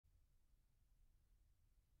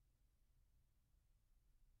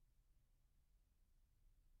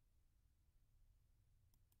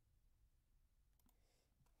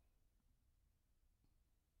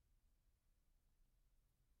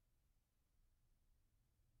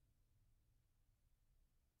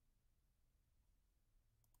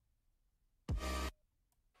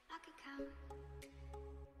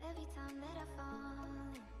Every time that I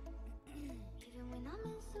fall, even when I'm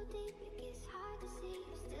in so deep, it gets hard to see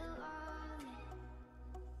you still all in.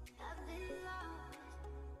 I've been lost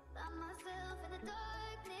by myself in the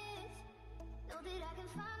darkness. Know that I can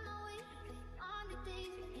find my way on the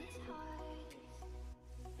days when it's hardest,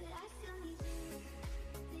 but I still need you.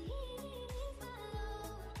 Please, my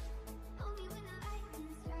Lord, hold me when the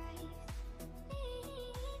lightning strikes.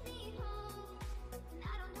 Lead me home, and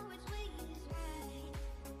I don't know which way is right.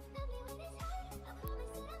 Love me when it's hard, I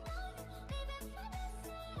promise that I'm not leaving from your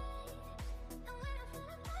side. And when I fall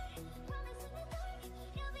apart, promise in the dark,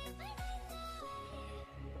 you'll be my nightlight.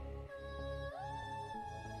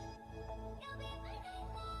 You'll be my nightlight. You'll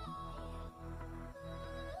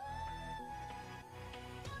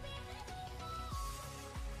be my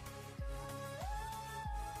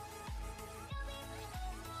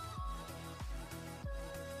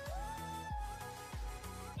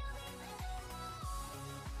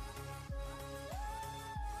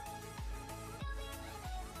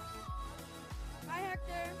Hi,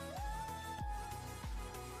 Hector.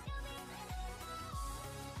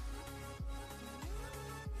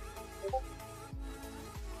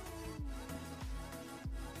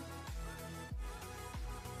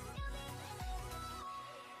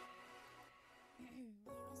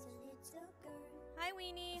 Hi,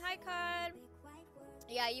 Weenie. Hi, Cod.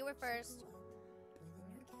 Yeah, you were first.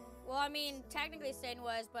 Well, I mean, technically Stain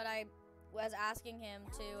was, but I was asking him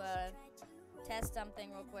to test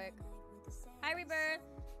something real quick. Hi, Rebirth.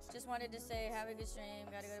 Just wanted to say, have a good stream.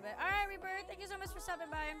 Gotta go to bed. All right, Rebirth. Thank you so much for stopping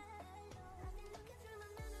by.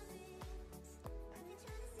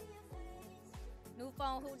 New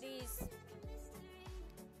phone, who these?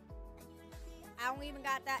 I don't even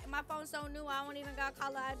got that. My phone's so new, I don't even got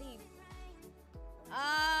caller ID.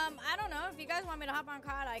 I don't know. If you guys want me to hop on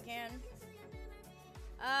COD, I can.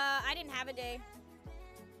 I didn't have a day.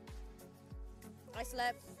 I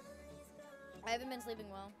slept. I haven't been sleeping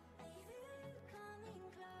well.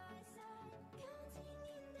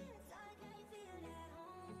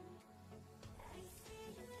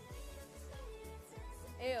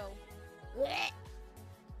 Ew. Blech.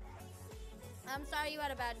 I'm sorry you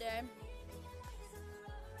had a bad day.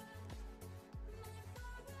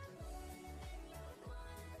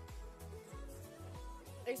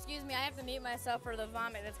 Excuse me, I have to mute myself for the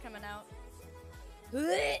vomit that's coming out.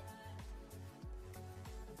 Blech.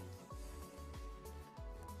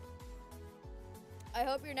 I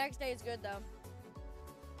hope your next day is good though.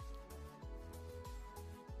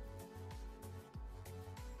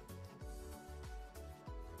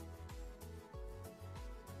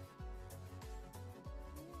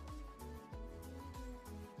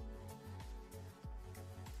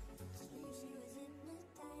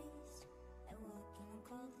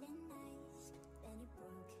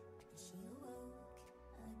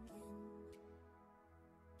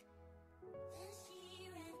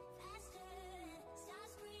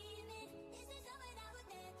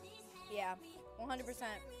 Yeah, 100%.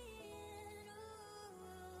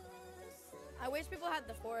 I wish people had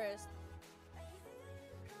the forest.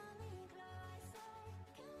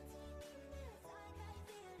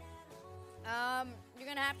 You're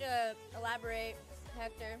gonna have to elaborate,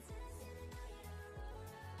 Hector.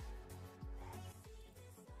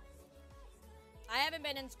 I haven't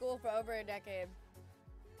been in school for over a decade.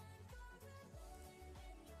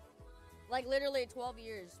 Like literally 12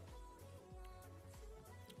 years.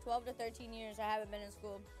 12 to 13 years I haven't been in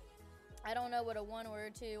school. I don't know what a 1 or a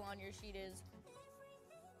 2 on your sheet is.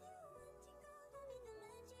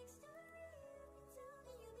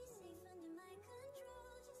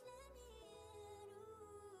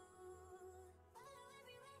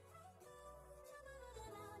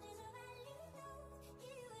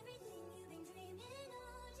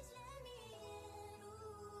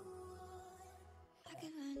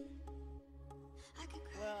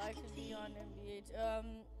 Well, I could be on MBH.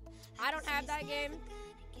 I don't have that game.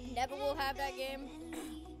 Never will have that game.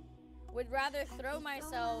 Would rather throw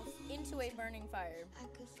myself into a burning fire.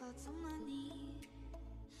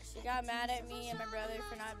 She got mad at me and my brother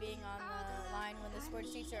for not being on the line when the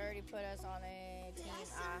sports teacher already put us on a team.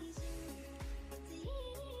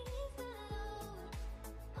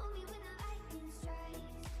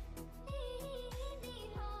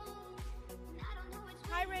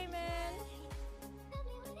 Hi, Raymond.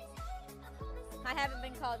 I haven't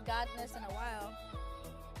been called godness in a while.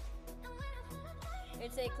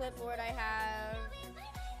 It's a clipboard I have,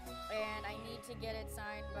 and I need to get it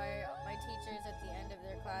signed by my teachers at the end of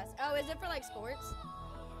their class. Oh, is it for like sports?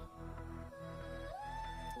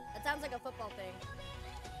 That sounds like a football thing.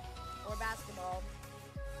 Or basketball.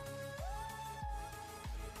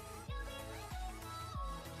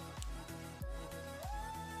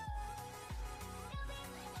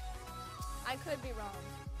 I could be wrong.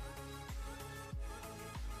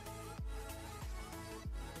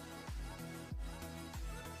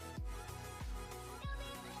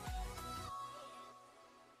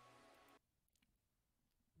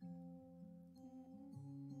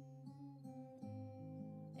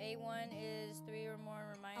 A1 is 3 or more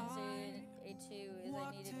reminders. A2 is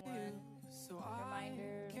I needed one.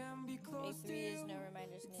 Reminder. A3 is no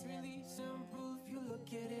reminders needed.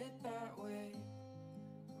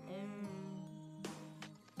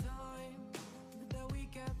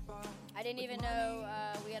 I didn't even know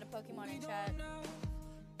we had a Pokemon in chat.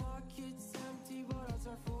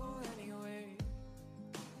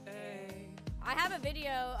 I have a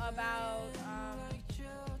video about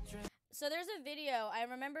so there's a video, I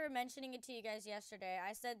remember mentioning it to you guys yesterday.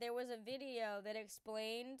 I said there was a video that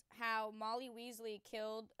explained how Molly Weasley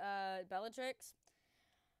killed Bellatrix.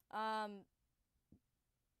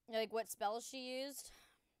 Like what spells she used.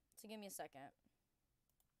 So give me a second.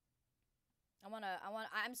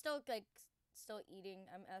 I'm still eating.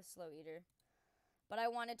 I'm a slow eater. But I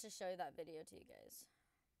wanted to show that video to you guys.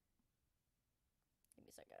 Give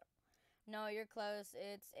me a second. No, you're close.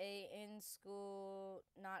 It's a in-school,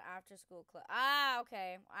 not after-school club. Ah,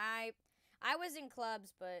 okay. I was in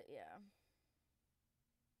clubs, but yeah.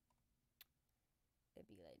 It'd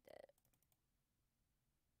be like that.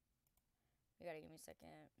 You gotta give me a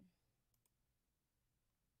second.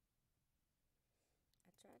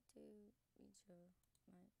 I tried to read your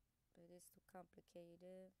mind, but it's too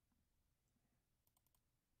complicated.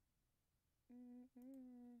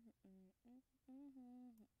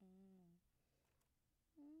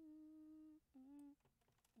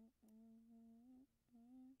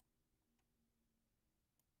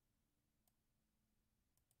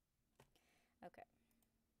 Okay.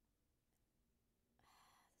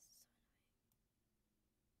 This is so annoying.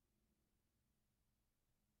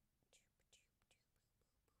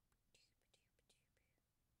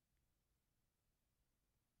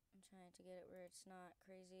 I'm trying to get it where it's not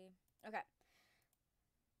crazy. Okay.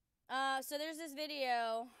 So there's this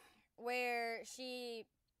video where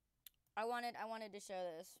I wanted to show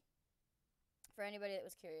this for anybody that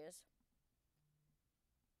was curious.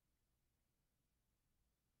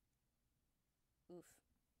 Oof.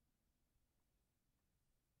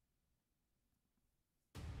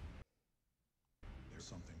 There's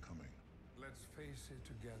something coming. Let's face it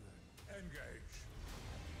together. Engage.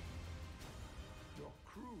 Your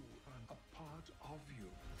crew are a part of you.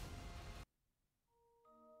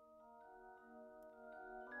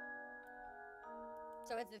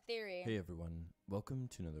 So it's a theory. Hey everyone, welcome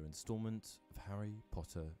to another installment of Harry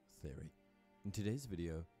Potter Theory. In today's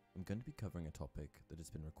video, I'm going to be covering a topic that has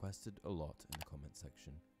been requested a lot in the comment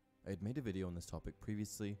section. I had made a video on this topic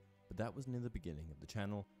previously, but that was near the beginning of the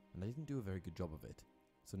channel and I didn't do a very good job of it.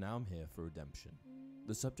 So now I'm here for redemption.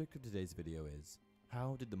 The subject of today's video is,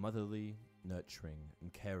 how did the motherly, nurturing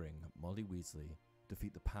and caring Molly Weasley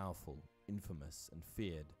defeat the powerful, infamous and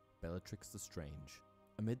feared Bellatrix Lestrange?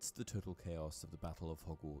 Amidst the total chaos of the Battle of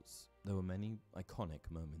Hogwarts, there were many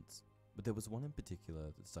iconic moments, but there was one in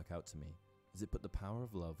particular that stuck out to me, as it put the power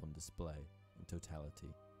of love on display in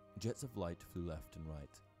totality. Jets of light flew left and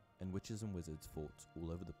right, and witches and wizards fought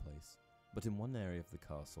all over the place. But in one area of the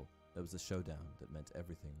castle, there was a showdown that meant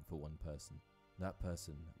everything for one person. That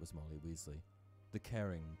person was Molly Weasley. The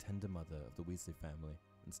caring, tender mother of the Weasley family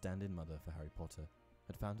and stand-in mother for Harry Potter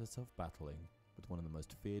had found herself battling with one of the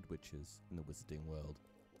most feared witches in the wizarding world,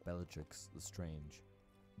 Bellatrix Lestrange.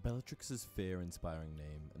 Bellatrix's fear-inspiring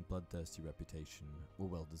name and bloodthirsty reputation were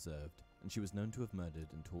well deserved, and she was known to have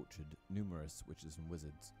murdered and tortured numerous witches and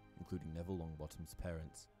wizards, including Neville Longbottom's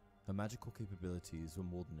parents. Her magical capabilities were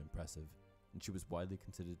more than impressive, and she was widely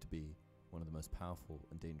considered to be one of the most powerful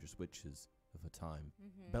and dangerous witches of her time.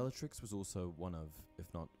 Bellatrix was also one of,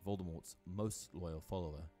 if not Voldemort's most loyal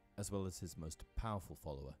follower, as well as his most powerful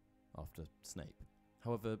follower, after Snape.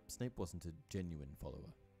 However, Snape wasn't a genuine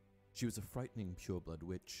follower. She was a frightening pureblood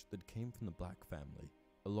witch that came from the Black family,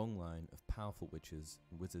 a long line of powerful witches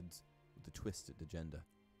and wizards with a twisted agenda.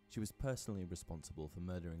 She was personally responsible for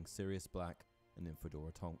murdering Sirius Black and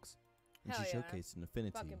Nymphadora Tonks, and Hell she yeah. showcased an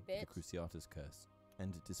affinity Fucking with the bitch. Cruciatus Curse,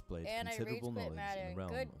 and it displayed And I considerable rage quit knowledge in Madden. the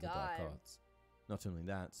realm Good of the dark God. arts. Not only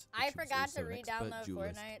that, but I she was forgot also to an re-download expert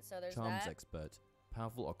duelist, Fortnite, so there's charms that. expert,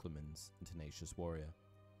 powerful occlumens, and tenacious warrior.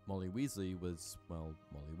 Molly Weasley was, well,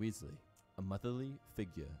 Molly Weasley, a motherly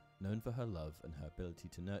figure known for her love and her ability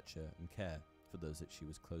to nurture and care for those that she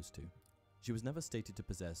was close to. She was never stated to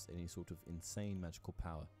possess any sort of insane magical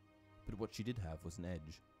power, but what she did have was an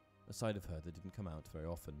edge, a side of her that didn't come out very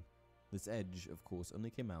often. This edge, of course, only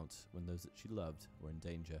came out when those that she loved were in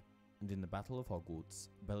danger. and in the Battle of Hogwarts,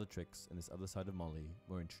 Bellatrix and this other side of Molly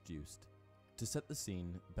were introduced. To set the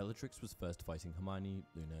scene, Bellatrix was first fighting Hermione,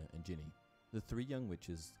 Luna, and Ginny. The three young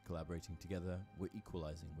witches, collaborating together, were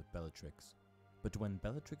equalizing with Bellatrix. But when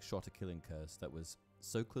Bellatrix shot a killing curse that was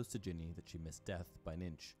so close to Ginny that she missed death by an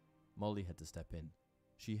inch, Molly had to step in.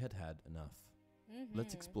 She had had enough.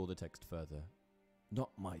 Let's explore the text further.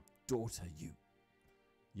 "Not my daughter, you,"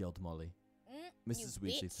 yelled Molly. Mrs.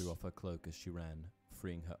 Weasley threw off her cloak as she ran,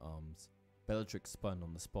 freeing her arms. Bellatrix spun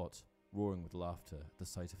on the spot, roaring with laughter at the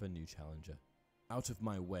sight of her new challenger. "Out of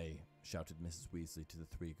my way," shouted Mrs. Weasley to the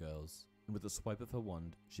three girls, and with a swipe of her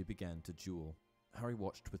wand, she began to duel. Harry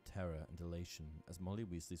watched with terror and elation as Molly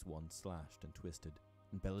Weasley's wand slashed and twisted,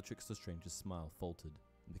 and Bellatrix Lestrange's smile faltered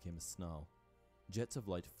and became a snarl. Jets of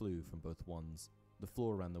light flew from both wands. The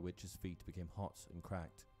floor around the witch's feet became hot and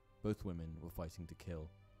cracked. Both women were fighting to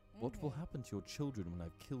kill. "What will happen to your children when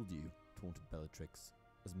I've killed you?" taunted Bellatrix,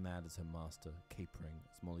 as mad as her master, capering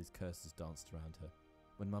as Molly's curses danced around her.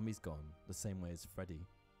 "When Mummy's gone, the same way as Freddy,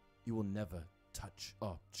 you will never touch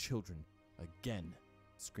our children again,"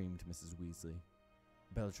 screamed Mrs. Weasley.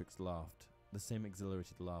 Bellatrix laughed, the same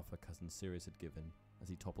exhilarated laugh her cousin Sirius had given as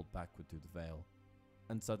he toppled backward through the veil.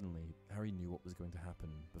 And suddenly, Harry knew what was going to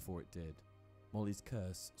happen before it did. Molly's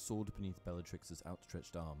curse soared beneath Bellatrix's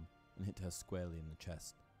outstretched arm and hit her squarely in the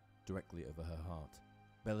chest, directly over her heart.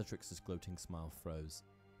 Bellatrix's gloating smile froze.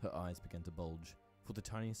 Her eyes began to bulge. For the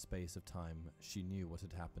tiniest space of time, she knew what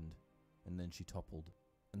had happened, and then she toppled,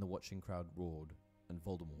 and the watching crowd roared, and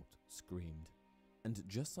Voldemort screamed. And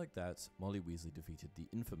just like that, Molly Weasley defeated the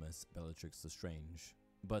infamous Bellatrix Lestrange.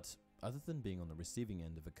 But other than being on the receiving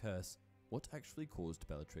end of a curse, what actually caused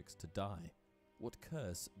Bellatrix to die? What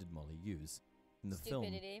curse did Molly use? In the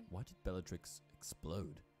Stupidity. film, why did Bellatrix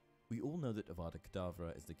explode? We all know that Avada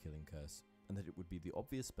Kedavra is the killing curse, and that it would be the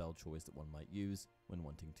obvious spell choice that one might use when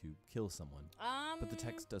wanting to kill someone. But the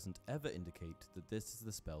text doesn't ever indicate that this is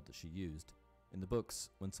the spell that she used. In the books,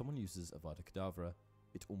 when someone uses Avada Kedavra,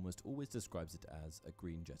 it almost always describes it as a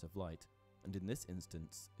green jet of light, and in this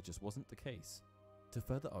instance, it just wasn't the case. To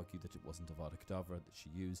further argue that it wasn't Avada Kedavra that she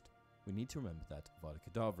used, we need to remember that Avada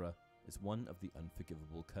Kedavra is one of the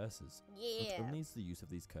unforgivable curses. Yeah. Not only is the use of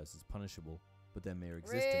these curses punishable, but their mere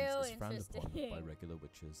existence is frowned upon by interesting. regular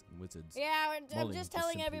witches and wizards. Yeah, I'm Molly just just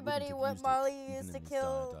telling simply everybody wouldn't have what used it, Molly even used to in these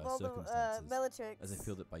kill dire circumstances, Bellatrix. As I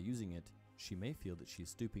feel that by using it, she may feel that she is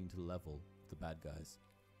stooping to the level of the bad guys.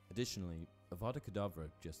 Additionally, Avada Kedavra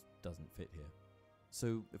just doesn't fit here.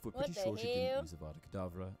 So, if we're What pretty the sure she hell? didn't use Avada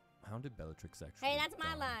Kedavra, how did Bellatrix actually Hey, that's my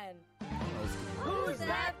die? line. Who's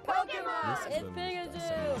that Pokemon? This is It's where we need to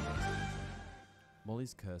Pikachu. dissect.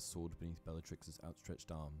 Molly's curse soared beneath Bellatrix's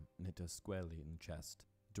outstretched arm and hit her squarely in the chest,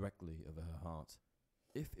 directly over her heart.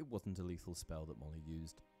 If it wasn't a lethal spell that Molly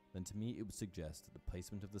used, then to me it would suggest that the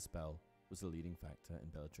placement of the spell was the leading factor in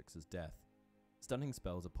Bellatrix's death. Stunning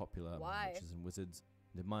spells are popular among Why? witches and wizards,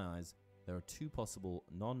 and in my eyes, there are two possible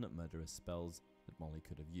non-murderous spells that Molly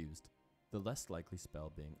could have used, the less likely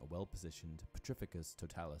spell being a well-positioned Petrificus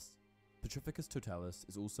Totalis. Petrificus Totalis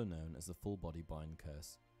is also known as the full-body bind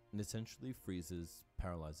curse, and essentially freezes,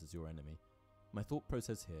 paralyzes your enemy. My thought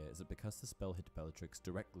process here is that because the spell hit Bellatrix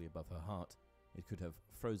directly above her heart, it could have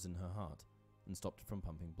frozen her heart and stopped it from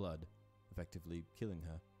pumping blood, effectively killing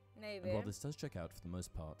her. Maybe. And while this does check out for the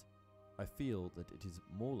most part, I feel that it is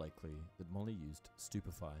more likely that Molly used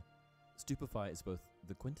Stupefy. Stupefy is both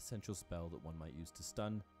the quintessential spell that one might use to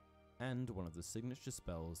stun, and one of the signature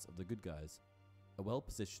spells of the good guys. A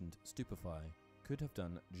well-positioned Stupefy could have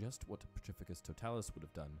done just what Petrificus Totalis would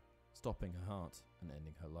have done, stopping her heart and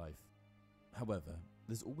ending her life. However,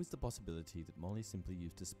 there's always the possibility that Molly simply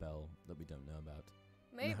used a spell that we don't know about.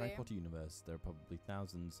 In Maybe. the Harry Potter universe, there are probably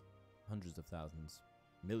thousands, hundreds of thousands,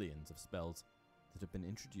 millions of spells that have been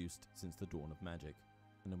introduced since the dawn of magic,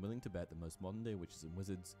 and I'm willing to bet that most modern-day witches and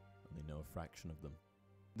wizards only know a fraction of them.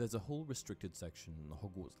 There's a whole restricted section in the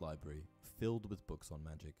Hogwarts library filled with books on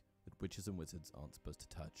magic that witches and wizards aren't supposed to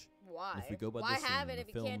touch. Why? And if we go by Why the scene have in it the if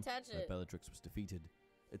you film can't touch where it? Bellatrix was defeated,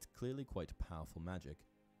 it's clearly quite powerful magic.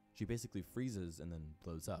 She basically freezes and then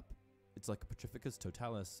blows up. It's like a Petrificus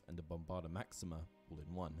Totalis and a Bombarda Maxima all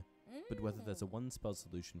in one. But whether there's a one-spell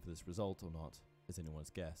solution for this result or not is anyone's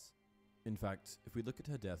guess. In fact, if we look at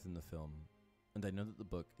her death in the film, and I know that the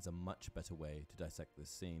book is a much better way to dissect this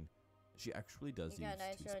scene, she actually does You use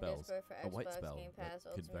got two Nitro and spells. Discord for A white Xbox spell Game Pass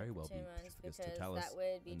that could Ultimate very well for be 2 months Petrificus because Totalis, that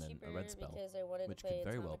would be and then cheaper a red spell, because I wanted which to play could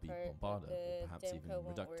very well Atomic be Heart, Bombarda, but or the perhaps damn even code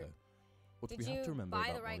won't Reducto. work. What Did we have you to remember buy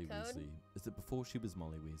about the right Molly code? Weasley is that before she was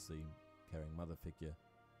Molly Weasley, carrying mother figure,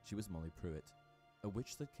 she was Molly Pruitt, a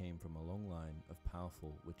witch that came from a long line of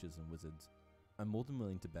powerful witches and wizards. I'm more than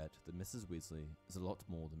willing to bet that Mrs. Weasley is a lot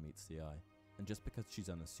more than meets the eye, and just because she's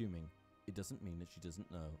unassuming, it doesn't mean that she doesn't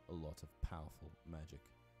know a lot of powerful magic.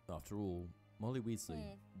 After all, Molly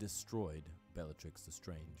Weasley destroyed Bellatrix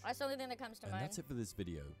Lestrange. That's the only thing that comes to And mind. that's it for this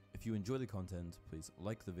video. If you enjoy the content, please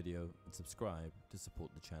like the video and subscribe to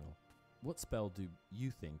support the channel. What spell do you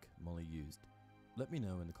think Molly used? Let me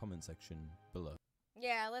know in the comment section below.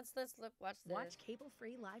 Yeah, let's watch this. Watch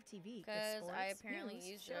cable-free live TV. with 'Cause I sports, apparently news,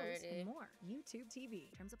 used it shows, already. and more. YouTube TV.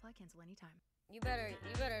 Terms apply. Cancel anytime. You better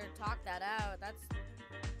talk that out. That's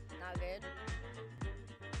not good.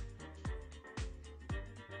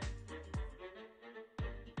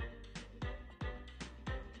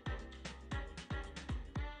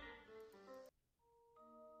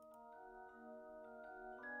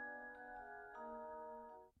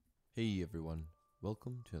 Hey everyone,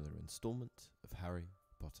 welcome to another installment of Harry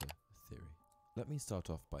Potter Theory. Let me start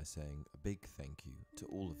off by saying a big thank you to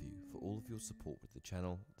all of you for all of your support with the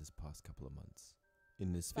channel this past couple of months.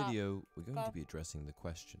 In this video, we're going to be addressing the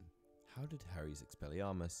question, how did Harry's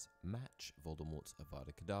Expelliarmus match Voldemort's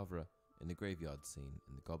Avada Kedavra in the graveyard scene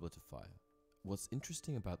in the Goblet of Fire? What's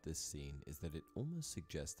interesting about this scene is that it almost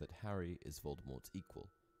suggests that Harry is Voldemort's equal,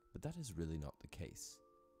 but that is really not the case.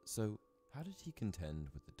 So, how did he contend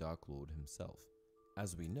with the Dark Lord himself?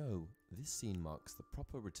 As we know, this scene marks the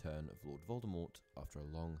proper return of Lord Voldemort after a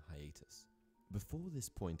long hiatus. Before this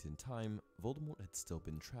point in time, Voldemort had still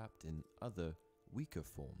been trapped in other, weaker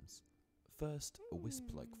forms. First, a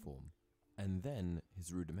wisp-like form, and then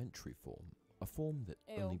his rudimentary form, a form that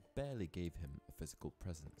only barely gave him a physical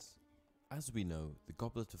presence. As we know, the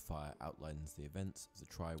Goblet of Fire outlines the events of the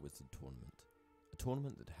Triwizard Tournament, a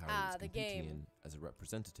tournament that Harry was competing in as a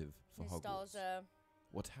representative for Hogwarts.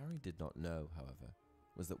 What Harry did not know, however,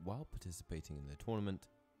 was that while participating in the tournament,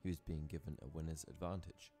 he was being given a winner's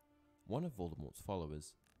advantage. One of Voldemort's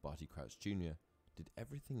followers, Barty Crouch Jr., did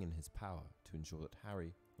everything in his power to ensure that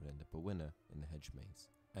Harry would end up a winner in the hedge maze,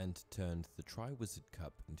 and turned the Triwizard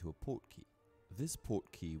Cup into a portkey. This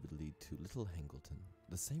portkey would lead to Little Hangleton,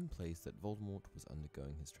 the same place that Voldemort was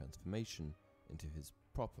undergoing his transformation into his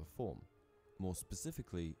proper form. More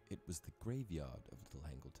specifically, it was the graveyard of Little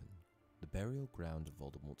Hangleton, the burial ground of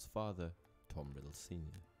Voldemort's father, Tom Riddle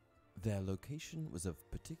Sr. Their location was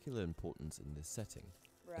of particular importance in this setting,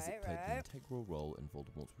 as it played an integral role in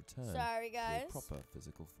Voldemort's return to a proper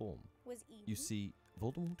physical form. You see,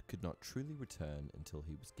 Voldemort could not truly return until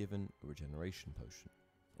he was given a regeneration potion,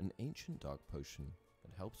 an ancient dark potion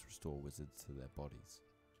that helps restore wizards to their bodies.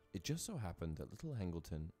 It just so happened that Little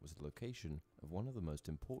Hangleton was the location of one of the most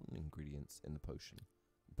important ingredients in the potion,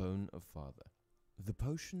 Bone of Father. The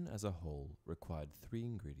potion as a whole required 3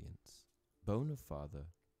 ingredients: Bone of Father,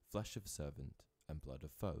 Flesh of Servant, and Blood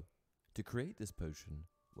of Foe. To create this potion,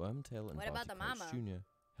 Wormtail and Barty Crouch Jr.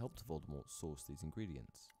 helped Voldemort source these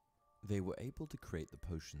ingredients. They were able to create the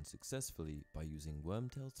potion successfully by using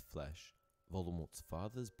Wormtail's flesh, Voldemort's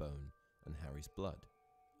father's bone, and Harry's blood.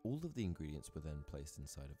 All of the ingredients were then placed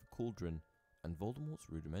inside of a cauldron, and Voldemort's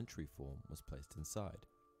rudimentary form was placed inside.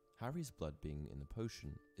 Harry's blood being in the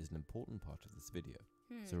potion is an important part of this video,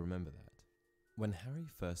 so remember that. When Harry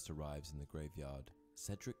first arrives in the graveyard,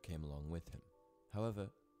 Cedric came along with him. However,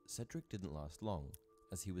 Cedric didn't last long,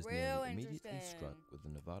 as he was nearly immediately struck with the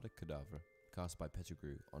Avada Kedavra cast by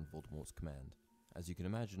Pettigrew on Voldemort's command. As you can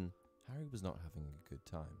imagine, Harry was not having a good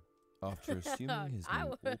time. After assuming his new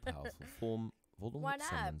all-powerful form, Voldemort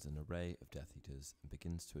summons an array of Death Eaters and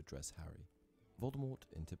begins to address Harry. Voldemort,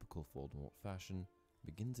 in typical Voldemort fashion,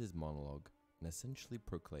 begins his monologue and essentially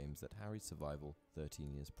proclaims that Harry's survival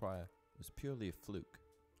 13 years prior was purely a fluke.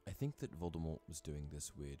 I think that Voldemort was doing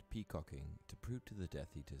this weird peacocking to prove to the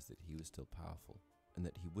Death Eaters that he was still powerful, and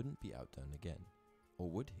that he wouldn't be outdone again. Or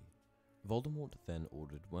would he? Voldemort then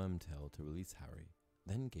ordered Wormtail to release Harry,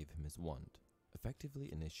 then gave him his wand, effectively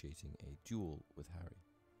initiating a duel with Harry.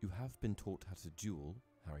 You have been taught how to duel,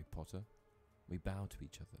 Harry Potter. We bow to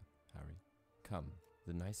each other, Harry. Come,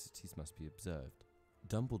 the niceties must be observed.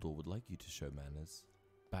 Dumbledore would like you to show manners.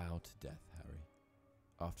 Bow to death, Harry.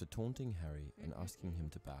 After taunting Harry and asking him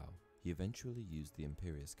to bow, he eventually used the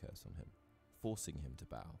Imperius Curse on him, forcing him to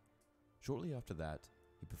bow. Shortly after that,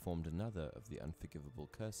 he performed another of the unforgivable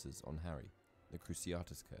curses on Harry, the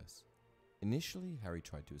Cruciatus Curse. Initially, Harry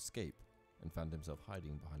tried to escape and found himself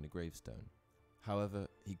hiding behind a gravestone. However,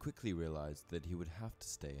 he quickly realized that he would have to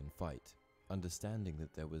stay and fight, understanding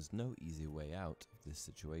that there was no easy way out of this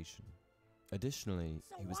situation. Additionally,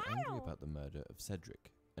 he was angry about the murder of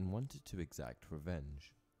Cedric and wanted to exact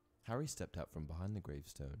revenge. Harry stepped out from behind the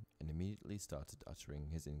gravestone and immediately started uttering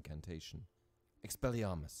his incantation.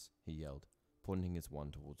 "Expelliarmus," he yelled, pointing his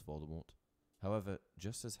wand towards Voldemort. However,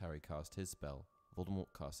 just as Harry cast his spell, Voldemort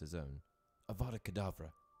cast his own. Avada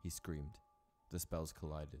Kedavra, he screamed. The spells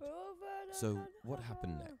collided. So, what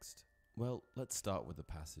happened next? Well, let's start with a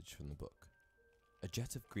passage from the book. A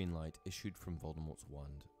jet of green light issued from Voldemort's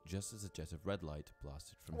wand, just as a jet of red light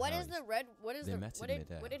blasted from What Harry's. is the red? What is They the? met What in did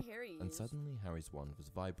midair, what did Harry use? And suddenly Harry's wand was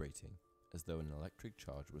vibrating, as though an electric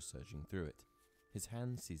charge was surging through it. His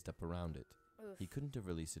hand seized up around it. Oof. He couldn't have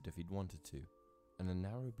released it if he'd wanted to, and a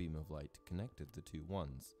narrow beam of light connected the two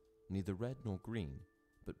wands, neither red nor green,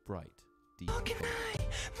 but bright, deep pink.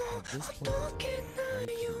 At this point, Harry couldn't let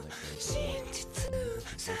go of the wand,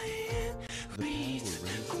 and neither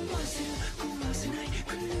could Voldemort. The power will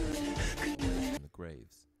raise from the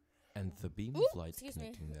graves, and the beam of light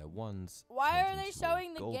connecting their wands Why turned are they into a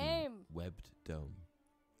showing the golden, game? webbed dome.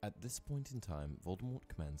 At this point in time, Voldemort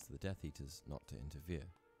commands the Death Eaters not to interfere.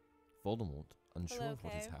 Voldemort, unsure Hello, of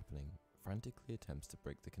what is Kay. happening, frantically attempts to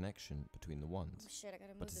break the connection between the wands, Shit, I gotta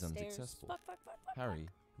move but the is stairs. unsuccessful. Fuck. Harry,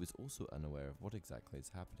 who is also unaware of what exactly is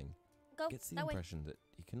happening, Go gets the that way. impression that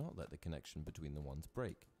he cannot let the connection between the wands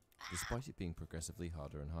break, despite it being progressively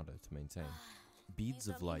harder and harder to maintain. Beads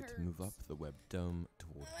of tummy light move up hurts. the webbed dome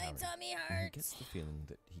toward My Harry, tummy and he hurts. gets the feeling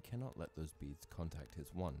that he cannot let those beads contact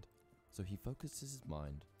his wand, so he focuses his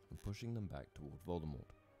mind on pushing them back toward Voldemort.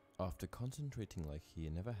 After concentrating like he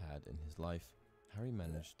never had in his life, Harry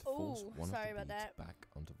managed to force Ooh, one of sorry the about beads that. back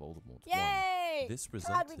onto Voldemort's Yay! wand. This God,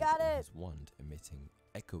 resulted we got in it. his wand emitting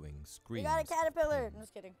echoing We screams. got a of caterpillar. pain. I'm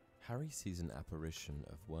just kidding. Harry sees an apparition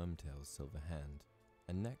of Wormtail's silver hand,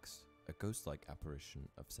 and next, a ghost-like apparition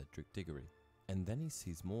of Cedric Diggory. And then he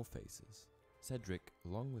sees more faces. Cedric,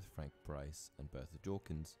 along with Frank Bryce and Bertha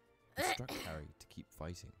Dawkins, instruct Harry to keep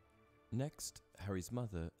fighting. Next, Harry's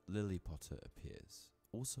mother, Lily Potter, appears,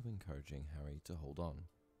 also encouraging Harry to hold on.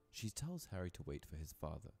 She tells Harry to wait for his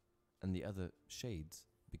father, and the other Shades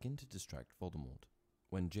begin to distract Voldemort.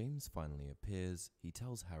 When James finally appears, he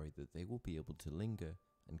tells Harry that they will be able to linger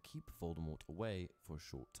and keep Voldemort away for a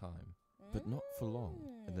short time, but not for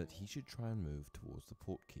long, and that he should try and move towards the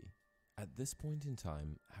portkey. At this point in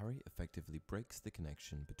time, Harry effectively breaks the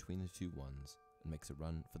connection between the two wands and makes a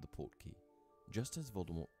run for the portkey. Just as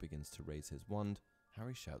Voldemort begins to raise his wand,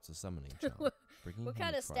 Harry shouts a summoning charm, bringing What him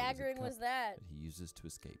kind a of Triwizard staggering Cup was that? that he uses to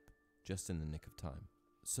escape, just in the nick of time.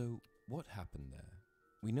 So, what happened there?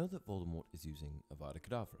 We know that Voldemort is using Avada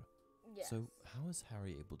Kedavra. Yes. So, how is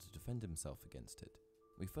Harry able to defend himself against it?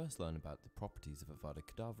 We first learn about the properties of Avada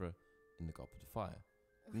Kedavra in the Goblet of Fire.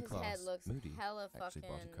 In His class, head looks Moody, hella actually Barty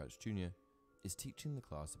fucking. Crouch Jr., is teaching the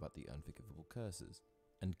class about the unforgivable curses,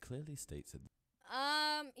 and clearly states that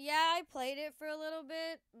Yeah, I played it for a little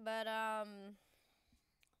bit, but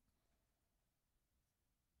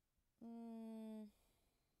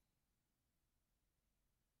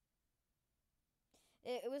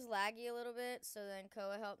it was laggy a little bit, so then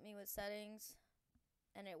Koa helped me with settings,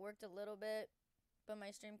 and it worked a little bit, but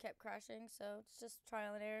my stream kept crashing, so it's just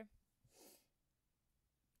trial and error.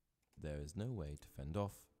 there is no way to fend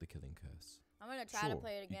off the killing curse. I'm gonna try to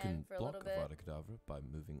play it you again can for a block little bit. Avada Kedavra by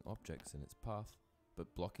moving objects in its path,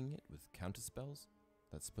 but blocking it with counterspells?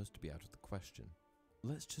 That's supposed to be out of the question.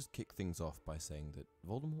 Let's just kick things off by saying that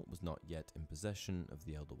Voldemort was not yet in possession of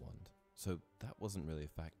the Elder Wand, so that wasn't really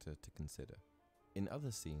a factor to consider. In other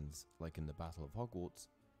scenes, like in the Battle of Hogwarts,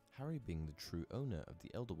 Harry being the true owner of the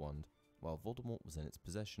Elder Wand, while Voldemort was in its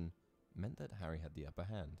possession, meant that Harry had the upper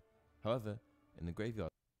hand. However, in the graveyard,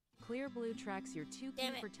 Clear Blue tracks your two key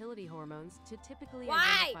Damn it. fertility hormones to typically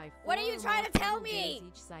Why? identify What are 4 you or trying more to tell fertile days me?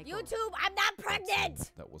 each cycle. YouTube, I'm not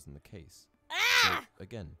pregnant! that wasn't the case. Ah! So,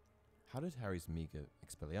 again, how did Harry's meager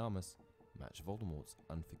Expelliarmus match Voldemort's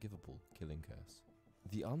unforgivable killing curse?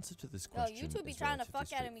 The answer to this question YouTube be is trying to relatively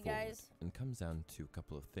fuck out of me, straightforward guys. and comes down to a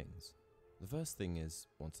couple of things. The first thing is,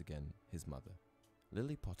 once again, his mother.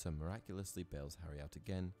 Lily Potter miraculously bails Harry out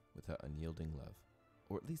again with her unyielding love.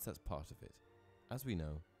 Or at least that's part of it. As we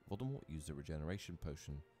know, Voldemort used a regeneration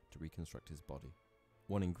potion to reconstruct his body.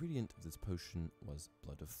 One ingredient of this potion was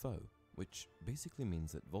blood of foe, which basically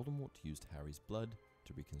means that Voldemort used Harry's blood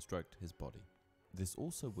to reconstruct his body. This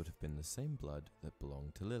also would have been the same blood that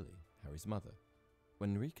belonged to Lily, Harry's mother.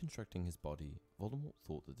 When reconstructing his body, Voldemort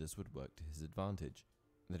thought that this would work to his advantage,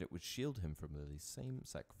 and that it would shield him from Lily's same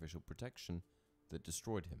sacrificial protection that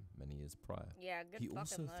destroyed him many years prior. Yeah, good He fucking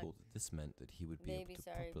also luck. thought that this meant that he would be Baby, able to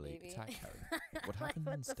sorry, properly baby. attack Harry. What Like, happened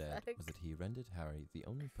what the instead fuck? was that he rendered Harry the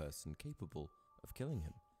only person capable of killing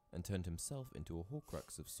him, and turned himself into a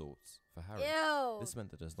Horcrux of sorts for Harry. Ew! This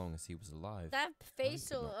meant that as long as he was alive, That Harry could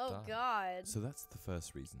facial, not oh die. god. So that's the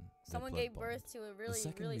first reason. their Someone blood gave bond. birth to a The really,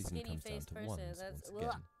 second really reason skinny comes down faced to person. wands That's once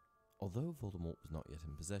again. Although Voldemort was not yet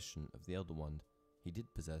in possession of the Elder Wand, he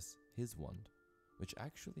did possess his wand, which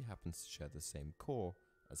actually happens to share the same core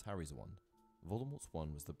as Harry's wand. Voldemort's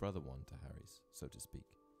wand was the brother wand to Harry's, so to speak.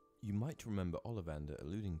 You might remember Ollivander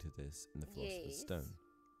alluding to this in the Philosopher's Stone.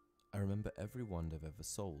 I remember every wand I've ever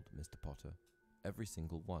sold, Mr. Potter. Every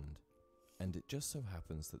single wand. And it just so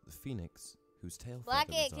happens that the phoenix, whose tail feather Blackie,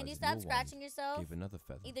 resides can you in stop your scratching wand, yourself? gave another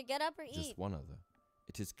feather. Either get up or Just eat. one other.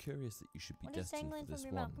 It is curious that you should be What is destined dangling for this from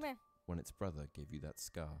your mouth? wand, Come here. when its brother gave you that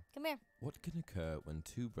scar. Come here. What can occur when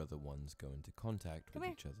two brother wands go into contact Come with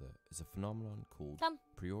here. each other is a phenomenon called Come.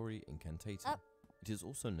 priori incantatum. Up. It is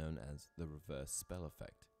also known as the reverse spell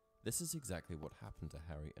effect. This is exactly what happened to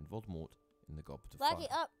Harry and Voldemort in the Goblet of Blackie,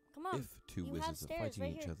 Fire. up. Come on. If two You wizards have are stairs fighting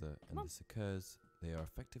right each here. other and on. this occurs, they are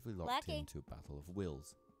effectively locked Blackie. into a battle of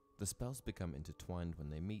wills. The spells become intertwined when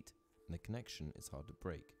they meet, and the connection is hard to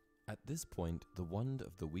break. At this point, the wand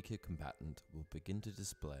of the weaker combatant will begin to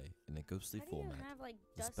display, in a ghostly How do you format, have, like,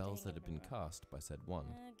 the dust spells that hanging have been from it? cast by said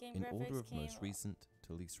wand, Game in graphics order of came most recent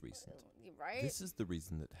to least recent. Right? This is the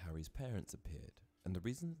reason that Harry's parents appeared, and the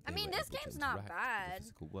reason that I they mean, were this able to game's not interact with bad. the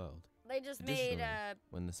physical world. They just made Additionally,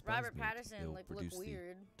 when the spells Robert meet, they Pattinson will like look produce the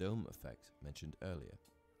weird. dome effect mentioned earlier,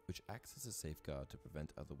 which acts as a safeguard to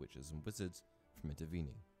prevent other witches and wizards from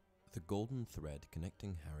intervening. The golden thread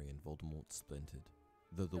connecting Harry and Voldemort splintered,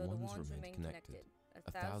 though the wands remained connected.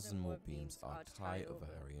 1,000 more beams arced high over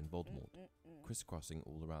Harry and Voldemort, crisscrossing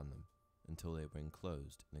all around them, until they were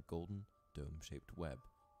enclosed in a golden dome-shaped web,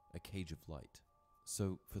 a cage of light.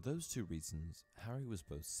 So, for those two reasons, Harry was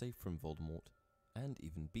both safe from Voldemort and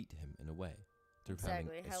even beat him in a way, through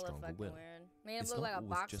Exactly, having a hella stronger fucking will. weird. Made him It's look not like a always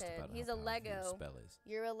box just head. about He's how a powerful your Lego. spell is.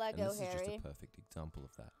 You're a And Lego, this is just Harry. a perfect example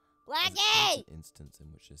of that. As it shows Blackie! an instance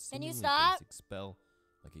in which a Can you seemingly stop? basic spell,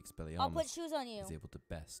 like I'll put Expelliarmus, shoes on you. is able to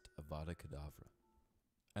best Avada Kedavra.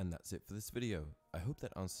 And that's it for this video. I hope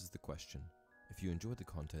that answers the question. If you enjoyed the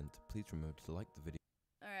content, please remember to like the video.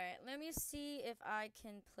 Alright, let me see if I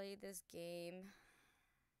can play this game.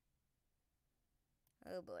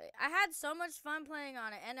 Oh boy. I had so much fun playing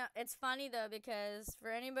on it. And it's funny though, because for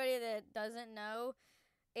anybody that doesn't know,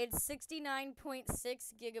 it's 69.6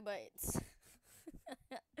 gigabytes.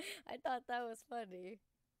 I thought that was funny.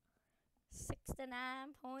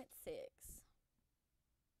 69.6.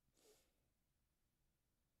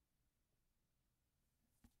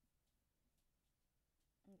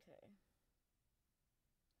 Okay.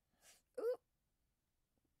 Ooh.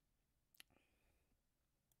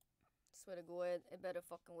 Swear to God, it better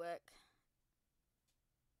fucking work.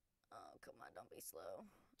 Oh, come on, don't be slow.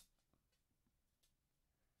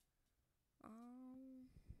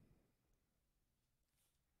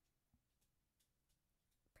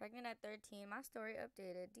 Pregnant at 13. My story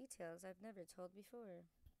updated. Details I've never told before.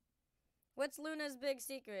 What's Luna's big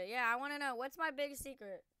secret? Yeah, I want to know. What's my big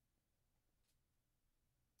secret?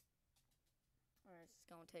 Alright, it's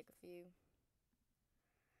going to take a few.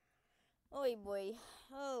 Oh boy.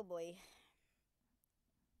 Oh boy.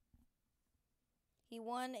 He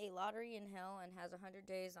won a lottery in hell and has 100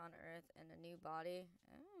 days on Earth and a new body.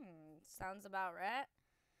 Sounds about right.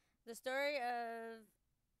 The story of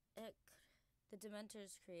the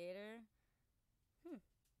Dementors creator.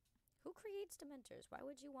 Who creates Dementors? Why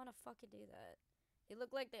would you want to fucking do that? They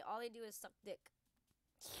look like all they do is suck dick.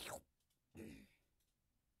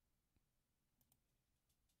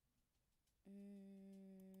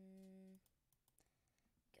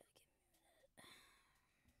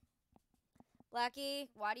 Blackie,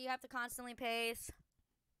 why do you have to constantly pace?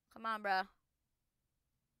 Come on, bruh.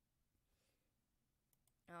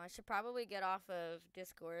 Oh, I should probably get off of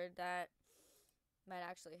Discord. That might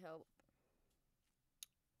actually help.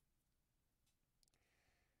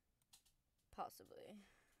 Possibly.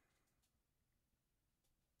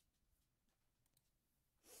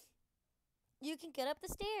 You can get up the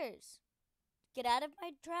stairs. Get out of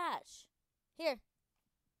my trash. Here.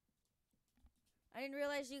 I didn't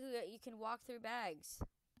realize you can walk through bags.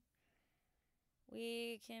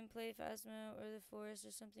 We can play Phasma or The Forest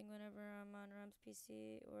or something whenever I'm on Rum's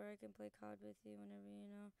PC, or I can play COD with you whenever you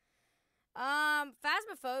know.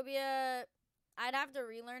 Phasmophobia, I'd have to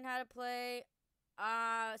relearn how to play.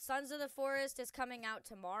 Sons of the Forest is coming out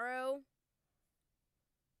tomorrow,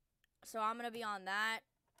 so I'm gonna be on that,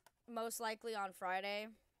 most likely on Friday.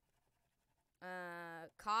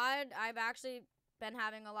 COD, I've actually been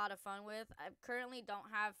having a lot of fun with. I currently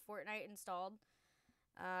don't have Fortnite installed.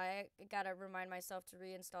 I gotta remind myself to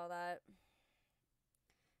reinstall that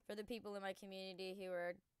for the people in my community who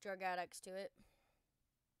are drug addicts to it.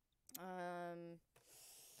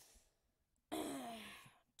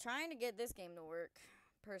 Trying to get this game to work,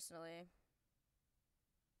 personally.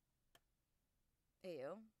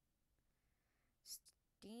 Ayo.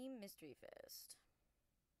 Steam Mystery Fest.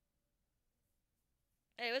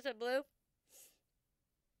 Hey, what's up, Blue?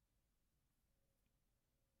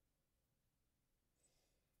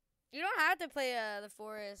 You don't have to play the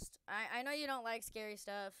forest. I know you don't like scary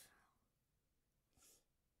stuff.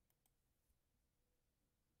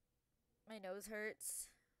 My nose hurts.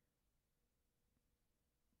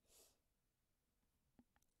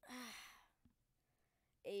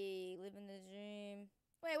 Hey, living the dream.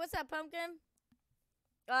 Wait, what's up, Pumpkin?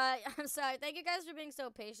 I'm sorry. Thank you guys for being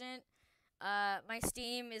so patient. My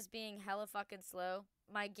Steam is being hella fucking slow.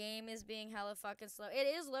 My game is being hella fucking slow. It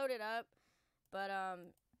is loaded up, but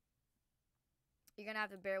you're gonna have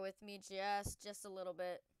to bear with me just a little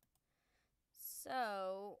bit.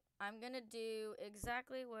 So I'm gonna do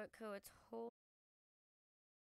exactly what Koa told